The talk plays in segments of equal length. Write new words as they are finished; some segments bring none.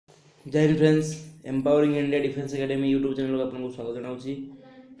जय Hind friends, empowering India defence academy YouTube channel को आपको स्वागत जनाऊँगी।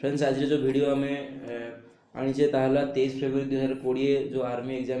 फ्रेंड्स आज जो वीडियो आम आनीचे ताला 23 फेब्रुआरी 2020 जो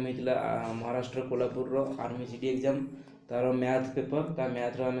आर्मी एग्जाम होता Maharashtra Kolhapur army city exam तार मैथ पेपर ता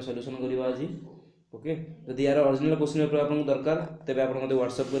मैथ्र आम सल्यूशन करवा आज। ओके, जदि यार ओरिजिनल क्वेश्चन पेपर आपको दरकार तेज आप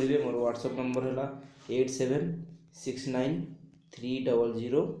व्हाट्सअप करेंगे। मोर व्हाट्सअप नंबर है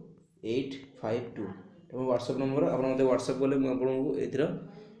 8769300852। व्हाट्सअप नंबर आप व्हाट्सअप कले मुझे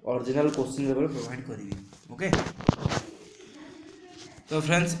ओरिजिनल क्वेश्चन पेपर प्रोवाइड करी। ओके, तो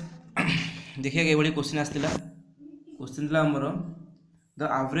फ्रेंड्स देखिए ये क्वेश्चन आसाला। क्वेश्चन था आमर the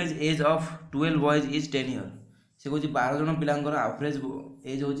average age of 12 boys is 10 year. से कौन 12 जन पिलांकर एवरेज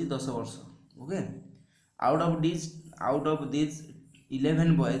एज हो 10 वर्ष। Okay, out of this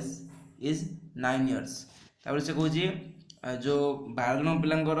 11 boys is 9 years. तापर से कौन जो 12 जन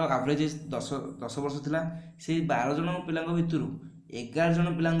पिलांकर एवरेज एज 10 वर्ष थिला से 12 जन पिलांक भितर 11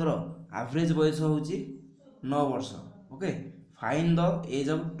 जन पिलांकर एवरेज बयस हूँ 9 वर्ष। Okay, find the age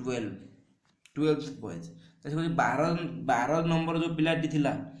of 12 boys. तो 12 नंबर जो पिलाटी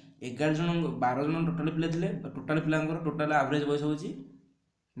थिला 11 जन 12 जन टोटाल पिला थे। टोटाल पिलांकर टोटाल एवरेज बयस हूँ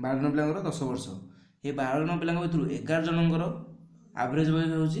 12 जन पिलांकर 10 वर्ष। ये 12 जन पिलांक भितर 11 जनकर एवरेज बयस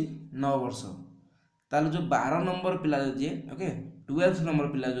हूँ 9 वर्ष। ताल जो 12 नंबर पिला जी ओके 12 नंबर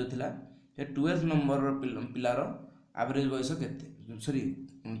पिला जो थिला 12 नंबर पिलार एवरेज बयस केते सॉरी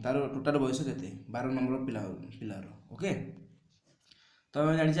तार टोटाल बयस केते 12 नंबर पिलार। ओके, तो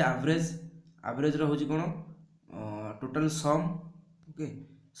आम जानी एवरेज रोचे कौन total some. Okay,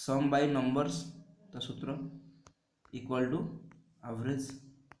 some by numbers तो सूत्र इक्वल टू एवरेज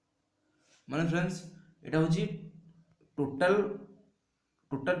माने फ्रेंड्स एटा होची टोटाल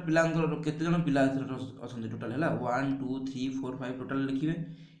पिलांकर केते जन पिला अछंती टोटाल हैला 1 2 3 4 5 टोटाल लिखिबे।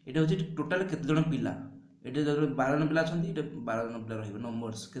 एटा होची टोटाल केते जन पिला ये 12 जन पिला 12 जन पिला रही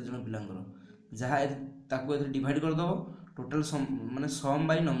नंबर्स के जन पिलांकर जहाँ ताको डिवाइड करदेव टोटाल माने सम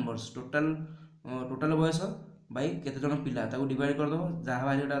बाय नंबर्स टोटाल बयस बाय केते जन पिला ताको डिवाइड करदेव जहाँ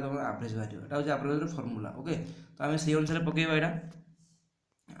बाहर एवरेज बाहर एटा होची एवरेज फार्मूला। ओके, तो आम से अनुसार पकेबा एटा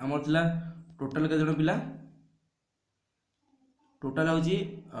आमर थिला टोटाल केते जन पिला टोटाल होची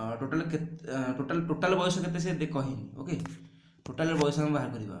टोटाल बयस केते से कहिनी। ओके, टोटाल बयस हम बाहर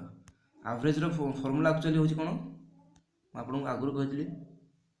करबा एवरेज रो फार्मूला एक्चुअली होची कोन आपन आगुर कहतली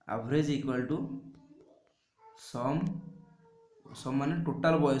एवरेज इक्वल टू सम माने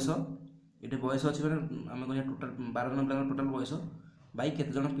टोटाल बयस ये बयस अच्छी मैंने आम कह टोटाल 12 जन पिला टोटाल बयस बाई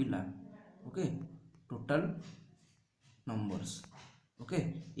केते जन पिला। Okay, total numbers. ओके,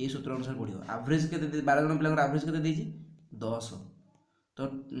 ये सूत्र अनुसार पढ़ो एवरेज के 12 जन पिला एवरेज के 10 तो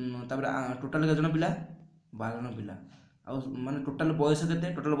टोटाल के जन पिला 12 जन पिला माने टोटाल बयस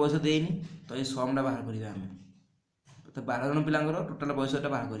के टोटाल बयस देनी तो ये समटा बाहर करिया आमे तो 12 जन पिलांकर टोटाल बयसटा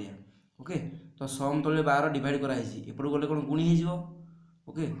बाहर करिया। ओके, तो सम तले 12 डिवाइड करा हिची एपड़ गले कोन गुणी हे जिवो।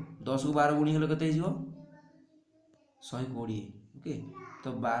 ओके, 10 को 12 गुणी हेले केते हे जिवो 120। ओके,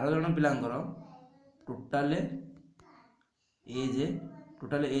 तो 12 जन पिलांकर टोटाल एज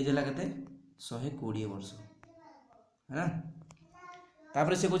हला केते 120 वर्ष है ना।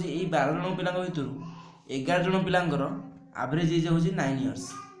 तापर से कहछि एई 12 जन पिलांक भितर 11 जन पिलांकर एवरेज एज होछि 9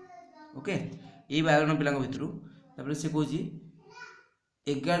 इयर्स। ओके, ये 12 जन पिलांक भितर तापर से कहछि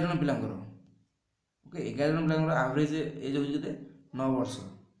 11 जन पिलांकर ओके 11 जन पिलांकर एवरेज एज होछि केते 9 वर्ष।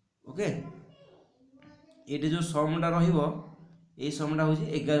 ओके, ये जो समटा रहिबो ए समटा होछि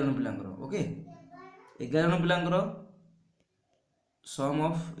 11 जन पिलांकर। ओके, 11 जन पिलांकर सम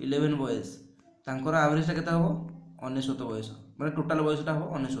ऑफ 11 बॉयज तांकर एवरेजटा केते हबो 19 बयस माने टोटाल बयसटा हबो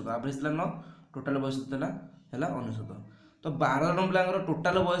 19 एवरेज थिला 9 टोटाल बयस थिला हैला 19। तो 12 जन पिलांकर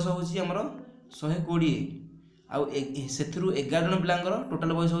टोटाल बयस होछि हमर 120 आउ सेथिरु 11 जन पिलांकर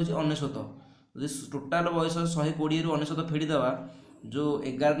टोटाल बयस होछि 19। जदि टोटाल बयस 120 रु 19 फेडी दवा जो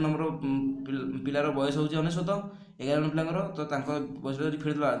 11 नंबर पिलार बयस होछि 19 11 जन पिलांकर तो तांको बयस जदि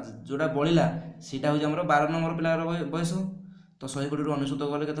फेडी दवा जोडा बळिला सेटा होछि हमर 12 नंबर पिलार बयस तो 120 रु 19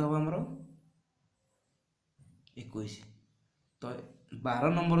 गले केते हबो हमर 21। तो 12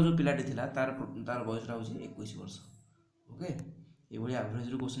 नंबर जो पिलाटी थिला तार बयसटा होछि 21 वर्ष। ओके, ये भली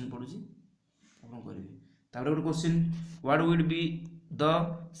एवरेज रो क्वेश्चन पडुची आपन करिवे। तापर एक question what would be the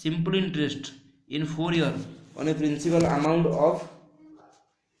simple interest in 4 year on A principal amount of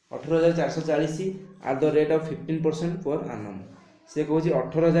 18440 at the rate of 15% per annum. से कहूँ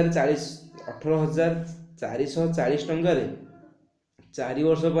 18440 टंका 4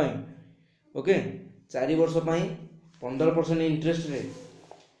 वर्ष पाई। ओके, 4 वर्ष पाई 15% इंटरेस्ट रे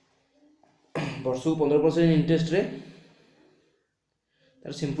वर्ष को 15% इंटरेस्ट रे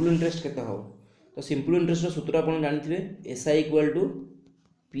तार सिंपल इंटरेस्ट केते हो। तो सिंपल इंटरेस्ट सूत्र आप जानते SI equal to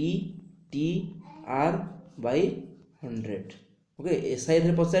P T R by 100 okay SI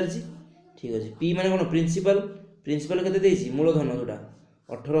रे पचार ठीक अच्छे पी माने कौन प्रिंसिपल प्रिंसिपल के मूलधन जोटा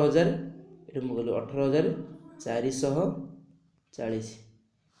 18,000 ये कहली 18,440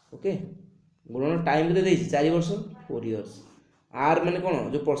 ओके गुणन टाइम के 4 वर्ष 4 इयर्स आर माने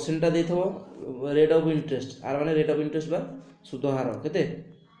कौन जो परसेंटा रेट ऑफ इंटरेस्ट आर माने रेट ऑफ इंटरेस्ट बा सुध हार केते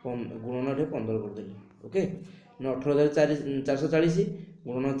गुणन 15 करदेली ओके 18,440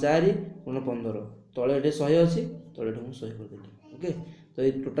 गुणन 4 गुणन 15 तले 100 अच्छी तले 100 करदेली ओके तो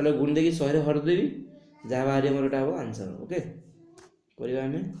ये टोटाल गुण देकी 100 रे हरदेवी जहाँ बाहरी हमर एटा हो आंसर ओके करिवा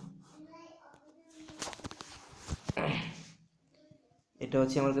हमें एटा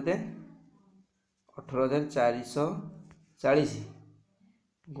अछि हमर केते 18,440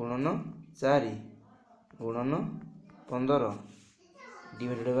 गुणन 4 गुणन 15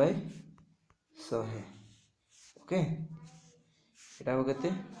 डिवाइडेड बाय 100 ओके एटा हो केते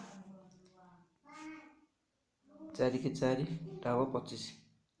 4 के 4 एटा हो 25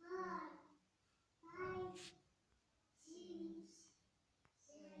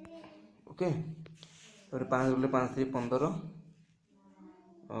 ओके और 5 गुले 5 3 15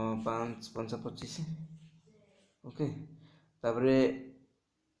 5 5 25 ओके तापरे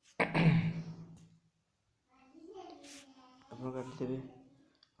अपन काटते भी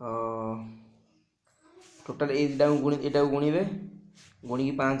टोटाल एटा गुणिबे गुणी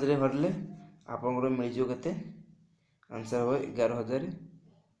की 5 रे हरले आपनकर मिल जो केते आंसर हो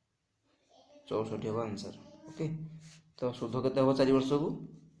 11,064 हो आंसर ओके तो सुध केते हो 4 वर्ष को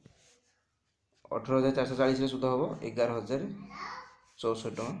 18,440 सुध हम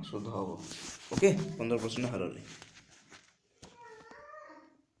 11,064 टका सुध हम ओके 15% हार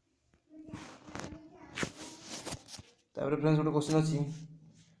फ्रेंड्स गोटे क्वेश्चन अच्छी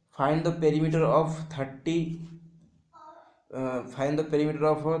find the perimeter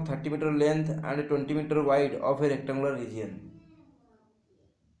of 30 metre length and 20 metre wide of A rectangular reason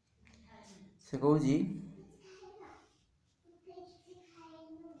से कहूँ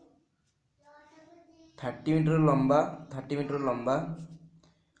 30 मीटर लंबा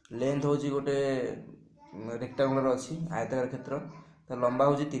लेंथ हूँ गोटे रेक्टेंगुलर अच्छी आयताकार क्षेत्र तो लंबा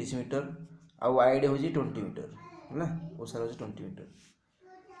हूँ 30 मीटर आ वाइड हूँ 20 मीटर है ओसार हूँ 20 मीटर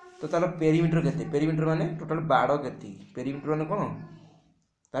तो तार पेरीमीटर केते पेरीमीटर माने टोटल बाड़ केती पेरीमीटर माने कौन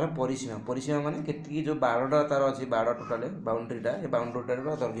तार परिसीमा माने केती जो बाड़टा तार अच्छी बाड़ टोटाल बाउंड्रीटा ये बाउंड्रीटार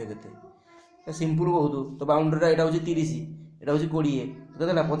दैर्घ्य केते सिंपल बहुत तो बाउंड्रीटा यहाँ हूँ 30 यहाँ हूँ 20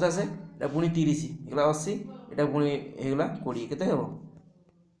 केते 50 एटा पुणी 30 एगला 80 एटा पुणी हेगला 20 केते हेबो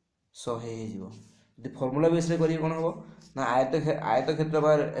 100 हो फर्मुला बेस रे करिए कोन हेबो ना आयत क्षेत्र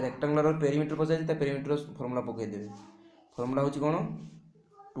बा रेक्टेंगुलर पेरीमीटर पचाई ता पेरीमीटर फर्मुला पकई देबे फर्मुला होची कोन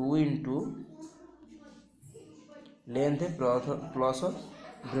 2 इंटू लेंथ प्लस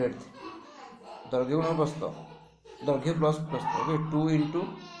ब्रेड्थ दैर्घ्य गुण प्रस्थ दैर्घ्य प्लस प्रस्थ ओके 2 इंटू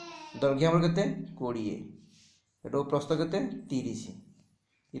दैर्घ्य हमर केते 20 एटो प्रस्थ केते 30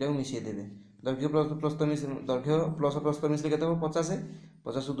 इटा को मिसई देबे दैर्घ्य प्लस प्रस्थ मिस दैर्घ्य प्लस प्रस्थ मिसले केते हो 50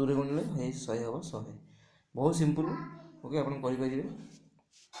 50 को 2 रे गुणले हे 100 हो 100 बहुत सिंपल ओके अपन करि परिबे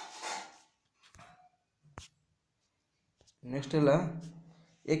नेक्स्ट हला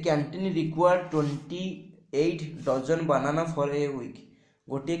ए canteen require 28 dozen banana for a week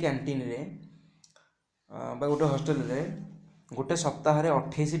गोटे कैंटीन रे बा गोटे हॉस्टल रे गोटे सप्ताह रे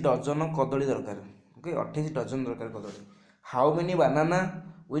 28 डजन कदली दरकार ओके 28 डजन दरकार कदली how many banana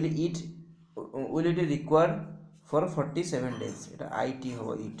will it require for 47 days Etah IT हो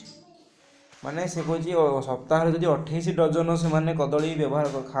इट माने से कहछि सप्ताह रे जदि 28 डजन से माने कदली व्यवहार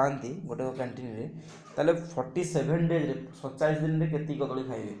खाती गोटे कैंटीन रे ताले 47 डेज रे 47 दिन रे केती कदली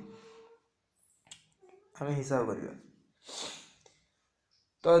खाइबे हमें हिसाब करिया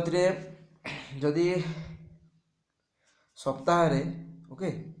तो एतरे जदि सप्ताह रे ओके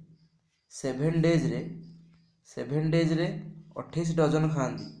 7 डेज रे 28 डजन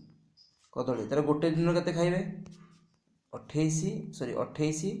खाती कदली तार गोटे दिन केते खाइबे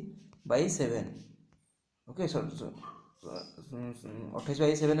 28 बाई 7 ओके 28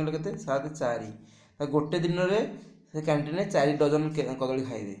 बाई 7 हेले केते 7 4 गोटे दिन रे से कैंटीन रे 4 डजन कदली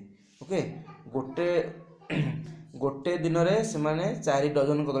खाइबे ओके गोटे दिन रे से माने 4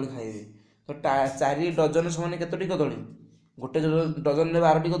 डजन कदली खाइबे तो 4 डजन से माने केतोटी कदली गोटे डजन रे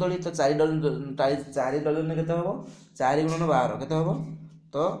 12 टी कदली तो 4 डजन रे केते हबो 4 गुणन 12 केते हबो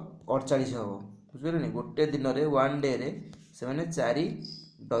तो 48 हबो बुझिले गोटे दिन रे 1 डे रे से माने 4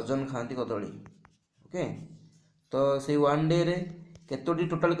 डजन खाती कदली ओके तो से 1 डे रे केतोटी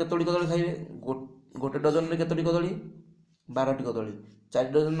टोटल केतोटी कदली खाइबे गोटे डजन रे केतोटी कदली 12 टी कदली 4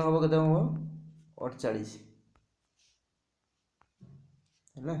 डजन हबो केते हबो 48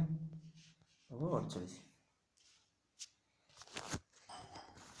 है हम 48।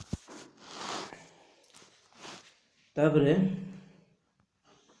 तापरे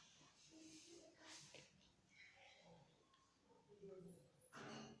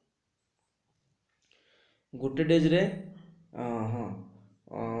गोटे डेज रे हाँ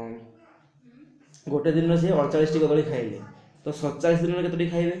गोटे दिन से 48 कदली खाइले तो 47 दिन में केतोटी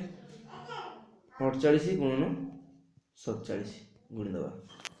खाइबे 48 गुणन 47 गुणिदेवा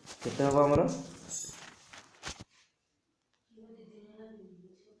केते हम हमर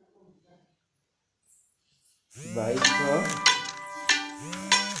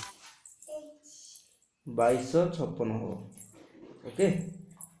 2256 हम ओके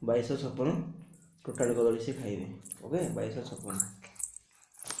 2256 टोटाल कदली से खाइबे ओके 2256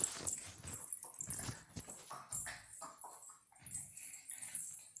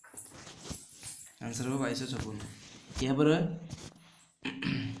 आंसर हो 2256। यहाँ पर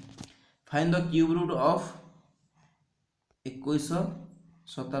find the cube root of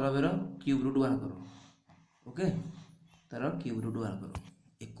 2197 cube root बाहर करो ओके तार क्यूब रूट बाहर करो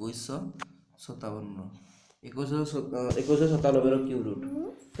 2157 2197 क्यूब रूट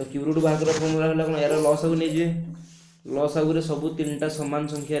तो क्यूब रूट बाहर करो फॉर्मूला है कौन यार लसागु नहीं जे लसागु रे सब तीनटा समान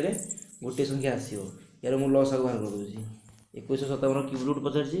संख्या रे गोटे संख्या आसीबो यार मु लसागु बाहर कर दोची 2157 क्यूब रूट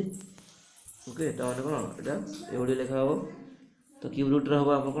पचारछि ओके तो माने कौन एटा एवढी लेखा हो तो क्यूब रूट रे हो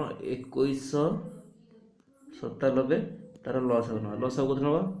आप कौन 2197 तार लसागु कत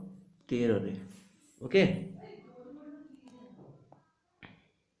नबा 13 रे ओके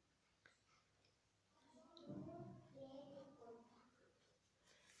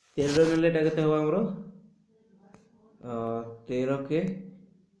 13 नेले एटा केते हो हमरो 13 के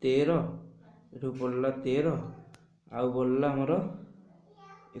 13 एठू पड़ला 13 आउ बोलला हमरो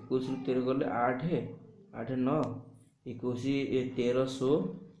 21 13 गले 8 8 9 21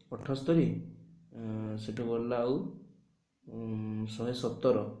 1378 सेठू बोलला आउ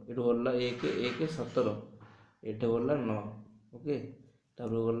 117 एठू बोलला 1 1 17 एठू बोलला 9 ओके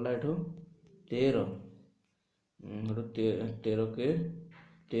तापर बोलला एठू 13 13 के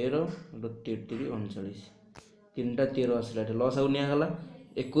 13 33 39 तीनटा 13 आसला लस आगु निया गला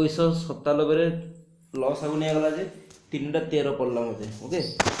 2197 रे लस आगु निया गला जे तीनटा 13 पड़ला मते ओके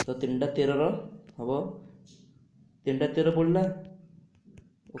तो तीनटा 13 रो हबो तीनटा 13 पड़ला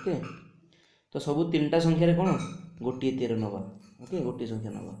ओके तो सब तीनटा संख्या रे कोन गोटी 13 नबा ओके गोटी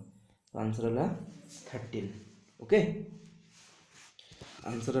संख्या नबा तो आंसर हला 13 ओके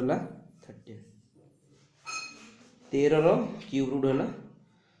आंसर हला 13 13 रो क्यूब रूट हला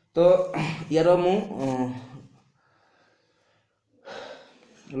तो यार मु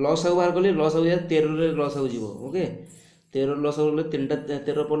लस आगु बाहर कली लस आगु 13 रे लस आगु जीवो ओके 13 लस आगु ले तीनटा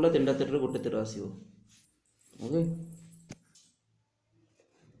 13 पड़ला तीनटा 13 रे गोटे 13 आसीबो ओके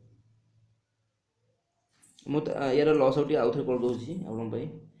मु यार लस आगु आउ थे कर दोची आपन भाई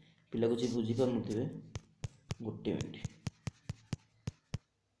पिला कुछ बुझी कर नथिबे गोटे मिनिट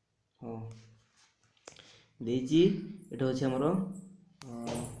हां देजी एटा होछि हमरो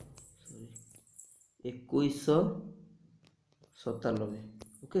 2197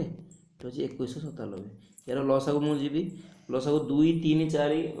 ओके तो जी 2197 यार लस आगु मु जीबी लस आगु 2 3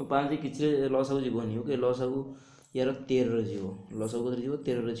 4 5 किछ लस आगु जीवनी ओके लस आगु यार 13 रे जीवो लस आगु जीवो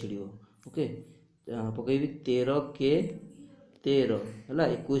 13 रे छिड़ियो ओके पकईबी 13 के 13 हैला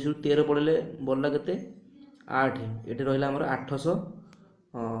 21 रु 13 पड़ले बोलला केते 8 एटे रहला हमर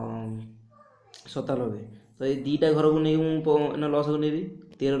 897 तो ये दीटा घर को नहीं मु लस आगु नेबी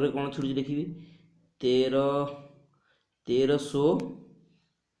 13 रे कोन छुड़ी देखिबी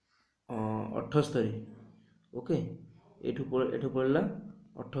 1378 ओके एठू पड़ला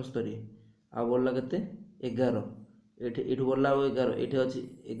 78 आ बोलला केते 11 एठू बोलला 11 एठे अछि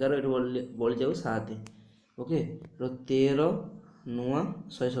 11 एठू बोल जाऊ 7 ओके रो 13 नुआ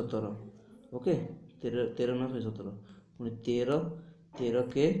 117 ओके 13 नुआ 117 पुनी 13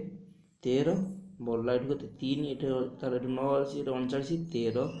 के 13 बोलला एठू केते 3 एठे तार एठू 9 अछि एठू 39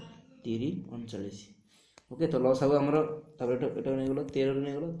 13 3 39 ओके तो लस आगु हमर तब एटा नै गेलो 13 रे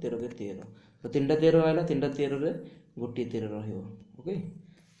नै गेलो 13 के 13 तो तीनटा 13 आइला तीनटा 13 रे गोटी 13 रहिबो ओके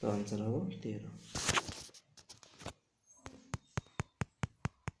तो आंसर हो 13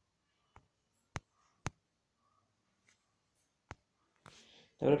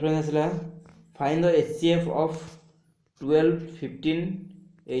 तब फ्रेंड आसला find the HCF of 12 15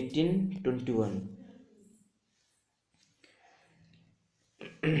 18 21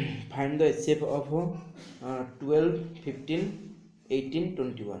 find the HCF of 12 15 18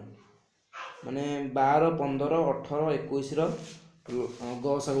 21 माने 12 15 18 21 रो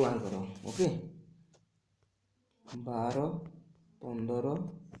गसागु बाहर करो ओके 12 15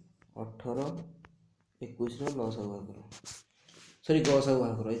 18 21 लसागु बाहर कर सॉरी गसागु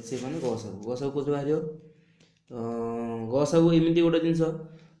बाहर कर से माने गसागु कोथि बाहर गसागु एमती गोटे जिनस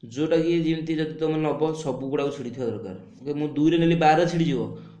जोटा कि जमी जब तुम नब सब गुड़ा छिड़ी दरकार ओके मुझे 2 रे 12 छिड़ी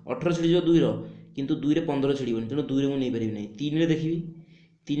 18 छिड़ी 2 किंतु 2 रे 15 छिड़बनी तेणु 2 रे मुझे नहीं पारि 3 रे देखी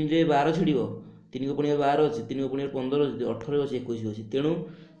 3 रे 12 छिड़ 3 को पुणी 12 अच्छी 3 को पुणी 15 अच्छी 18 अच्छी 21 अच्छी तेणु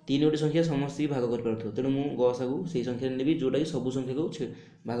 3 गोटे संख्या समस्त भाग कर तेणु मुझे गसागु से संख्या नेबी जोटा कि सब संख्या को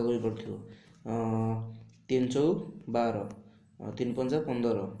भाग कर 3 चौक 12 3 पंजा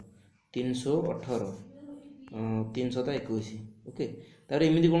 15 318 3 7 21 ओके तार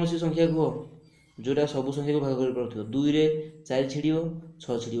एमती कौन संख्या कह जोटा सब संख्या को भाग कर 2 रे 4 छिड़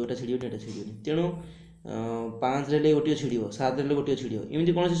 6 छिड़ एटा छिड़बनी एटा छिड़बनी तेणु 5 रे गोटे छिड़ 7 रे गोटे छिड़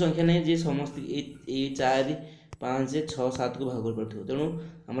एमती कौन संख्या नहीं जे समस्त 4 5 6 7 को भाग कर तेणु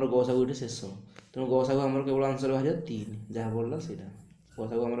आमर गसागु ये शेष तेणु गसागु आमर केवल आंसर बाहर 3 जहाँ पड़ा से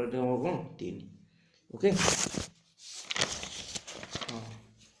गसागु आमर कौन 3 ओके हाँ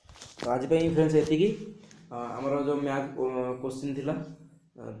तो आज फ्रेंड्स एति आमर जो मैथ क्वेश्चन थिला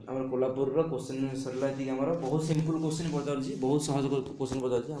आमर कोल्हापुर क्वेश्चन सरला ये आमर बहुत सिंपल क्वेश्चन पचार बहुत सहज क्वेश्चन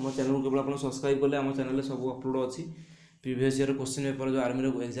पचार आम चैनल को केवल आप सब्सक्राइब कले आम चैनल सब अपलोड अच्छी प्रीवियस ईयर क्वेश्चन पेपर जो आर्मी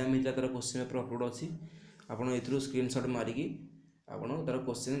एग्जाम होता तार क्वेश्चन पेपर अपलोड अच्छी आपड़ ए स्क्रीनशॉट मारिकी आपड़ तार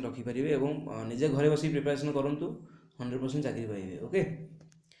क्वेश्चन रखिपारे और निजे घरे बस प्रिपरेशन करूँ 100% चाकरी पाइबे okay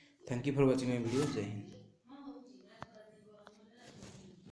thank you for watching my video जय हिंद।